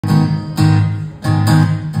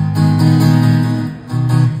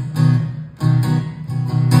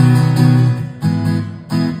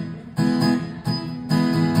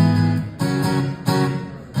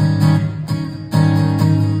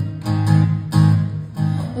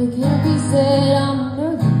It can't be said I'm an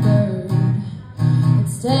early bird.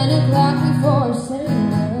 It's 10 o'clock before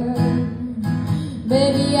sailor.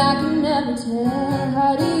 Baby, I can never tell.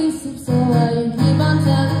 How do you sleep so well? You keep on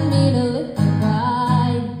telling me to live the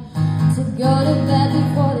ride, to go to bed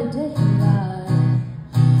before the daylight.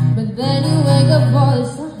 But then you wake up for the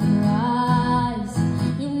sunrise.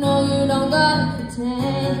 You know you don't gotta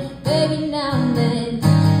pretend. Baby, now and then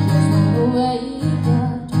just run away,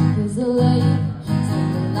 but there's a lake,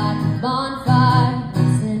 something like a bonfire.